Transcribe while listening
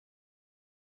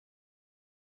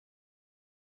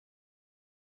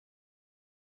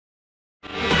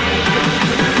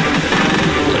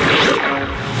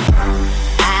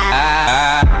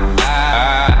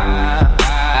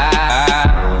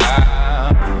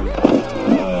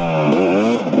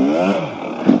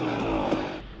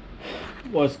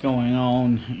What's going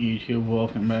on, YouTube?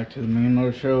 Welcome back to the Memo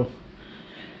Show.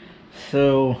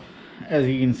 So, as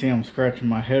you can see, I'm scratching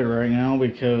my head right now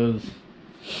because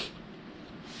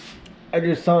I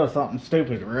just thought of something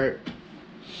stupid, right?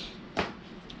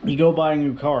 You go buy a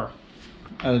new car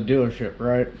at a dealership,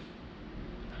 right?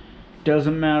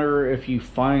 Doesn't matter if you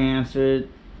finance it,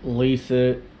 lease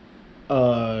it,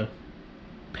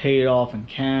 pay it off in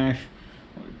cash,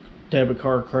 debit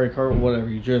card, credit card, whatever.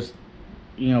 You just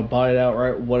buy it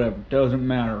outright, whatever. Doesn't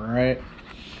matter, right?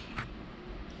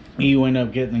 You end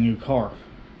up getting a new car.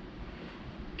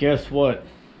 Guess what?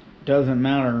 Doesn't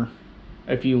matter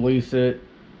if you lease it,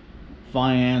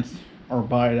 finance, or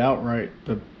buy it outright.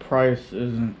 The price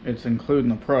isn't, it's including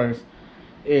the price,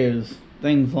 is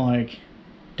things like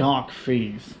dock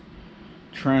fees,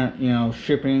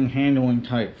 shipping, handling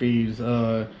type fees,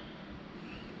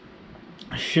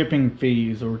 shipping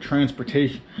fees, or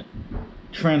transportation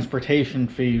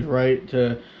fees, right,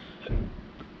 to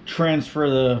transfer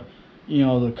the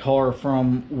car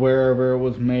from wherever it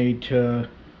was made to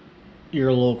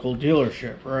your local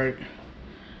dealership, right?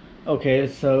 Okay,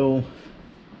 so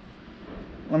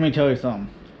let me tell you something.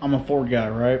 I'm a Ford guy,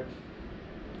 right?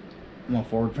 I'm a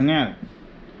Ford fanatic.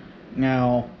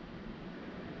 Now,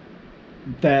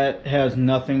 that has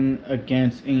nothing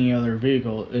against any other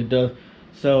vehicle. It does.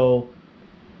 So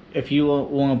if you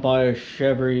want to buy a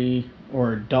Chevy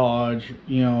or a Dodge,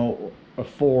 a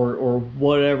Ford, or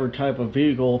whatever type of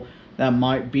vehicle that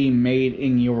might be made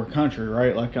in your country,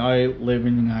 right? Like, I live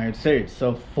in the United States,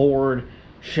 so Ford,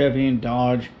 Chevy, and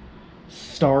Dodge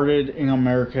started in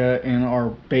America and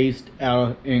are based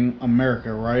out in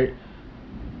America, right?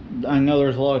 I know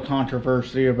there's a lot of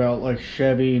controversy about like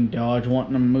Chevy and Dodge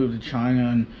wanting to move to China,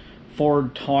 and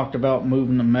Ford talked about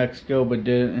moving to Mexico but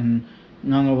didn't, and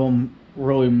none of them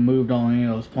really moved on any of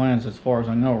those plans as far as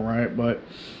I know, right? But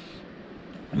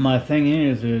my thing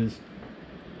is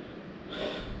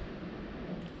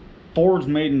Ford's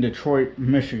made in Detroit,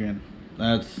 Michigan.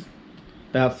 That's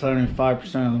about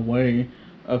 75% of the way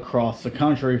across the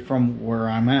country from where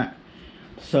I'm at.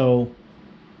 So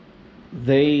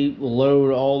they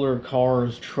load all their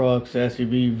cars, trucks,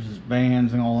 SUVs,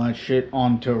 vans, and all that shit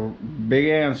onto big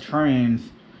ass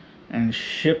trains and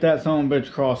ship that son of a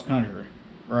bitch cross country,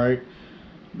 right?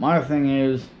 My thing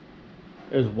is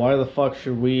why the fuck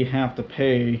should we have to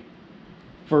pay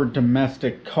for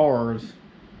domestic cars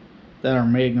that are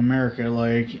made in America?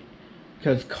 Like,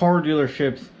 because car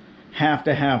dealerships have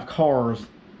to have cars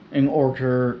in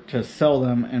order to sell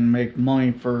them and make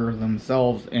money for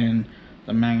themselves and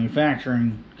the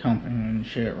manufacturing company and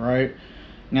shit, right?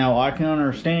 Now, I can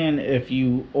understand if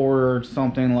you ordered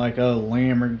something like a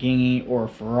Lamborghini or a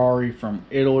Ferrari from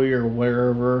Italy or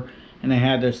wherever, and they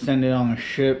had to send it on a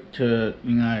ship to the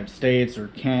United States or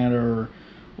Canada or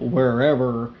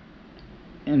wherever,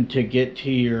 and to get to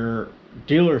your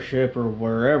dealership or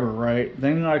wherever, right?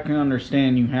 Then I can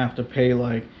understand you have to pay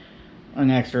like an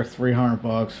extra $300,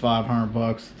 $500,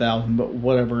 $1,000, but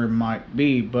whatever it might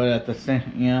be. But at the same,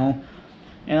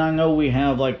 and I know we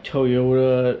have like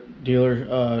Toyota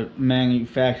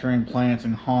manufacturing plants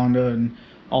and Honda and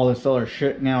all this other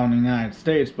shit now in the United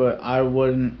States, but I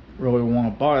wouldn't really want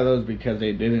to buy those because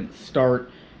they didn't start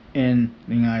in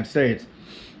the United States.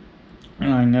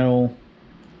 And I know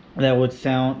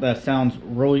that sounds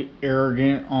really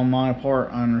arrogant on my part.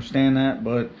 I understand that,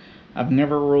 but I've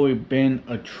never really been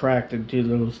attracted to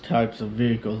those types of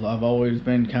vehicles. I've always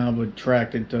been kind of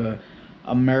attracted to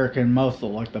American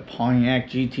muscle, like the Pontiac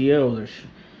GTO,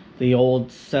 the old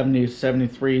 70,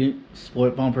 73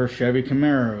 split bumper Chevy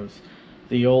Camaros,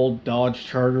 the old Dodge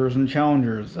Chargers and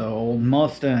Challengers, the old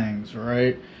Mustangs,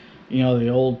 right? The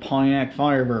old Pontiac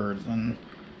Firebirds, and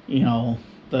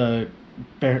the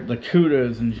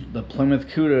Cudas and the Plymouth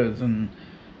Cudas, and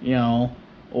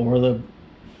or the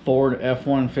Ford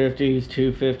F-150s,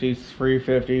 250s,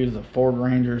 350s, the Ford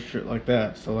Rangers, shit like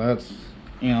that. So that's,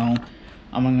 I'm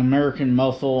an American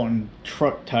muscle and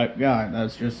truck type guy.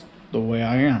 That's just the way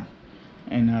I am.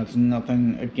 And that's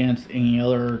nothing against any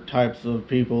other types of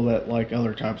people that like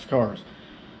other types of cars.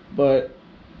 But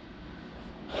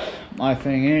my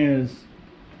thing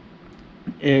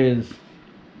is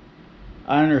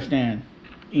I understand,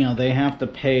 they have to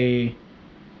pay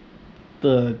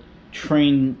the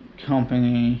train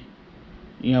company,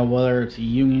 whether it's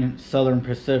Union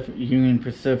Pacific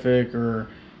or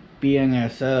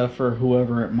BNSF or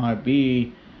whoever it might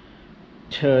be,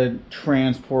 to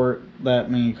transport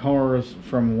that many cars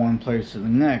from one place to the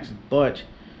next. But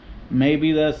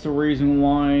maybe that's the reason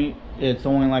why it's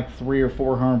only like $300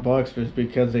 or $400, is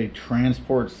because they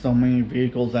transport so many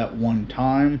vehicles at one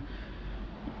time,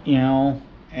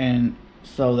 and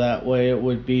so that way it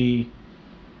would be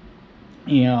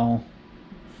you know,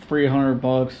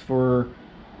 $300 for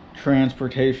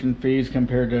transportation fees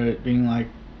compared to it being like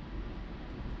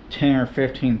 $10,000 or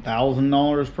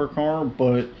 $15,000 per car.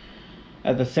 But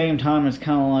at the same time, it's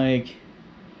kind of like,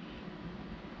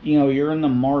 you know, you're in the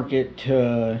market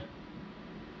to,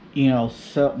 you know,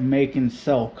 make and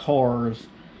sell cars,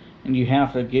 and you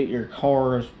have to get your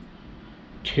cars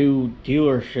to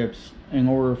dealerships in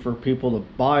order for people to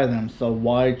buy them. So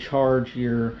why charge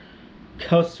your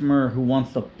customer who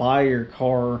wants to buy your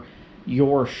car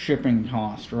your shipping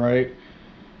cost, right?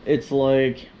 It's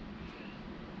like,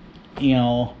 you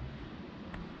know,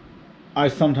 I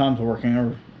sometimes work in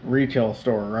a retail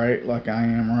store, right? Like I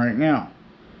am right now.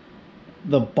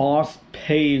 The boss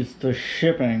pays the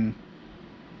shipping,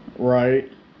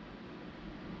 right?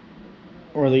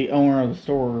 Or the owner of the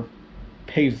store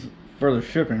pays for the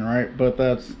shipping, right? But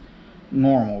that's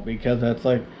normal because that's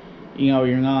like, you know,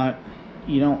 you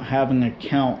don't have an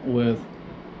account with,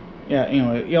 yeah,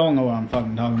 anyway, y'all know what I'm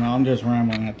fucking talking about. I'm just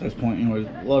rambling at this point. Anyways,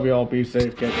 love y'all, be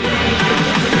safe, catch you later.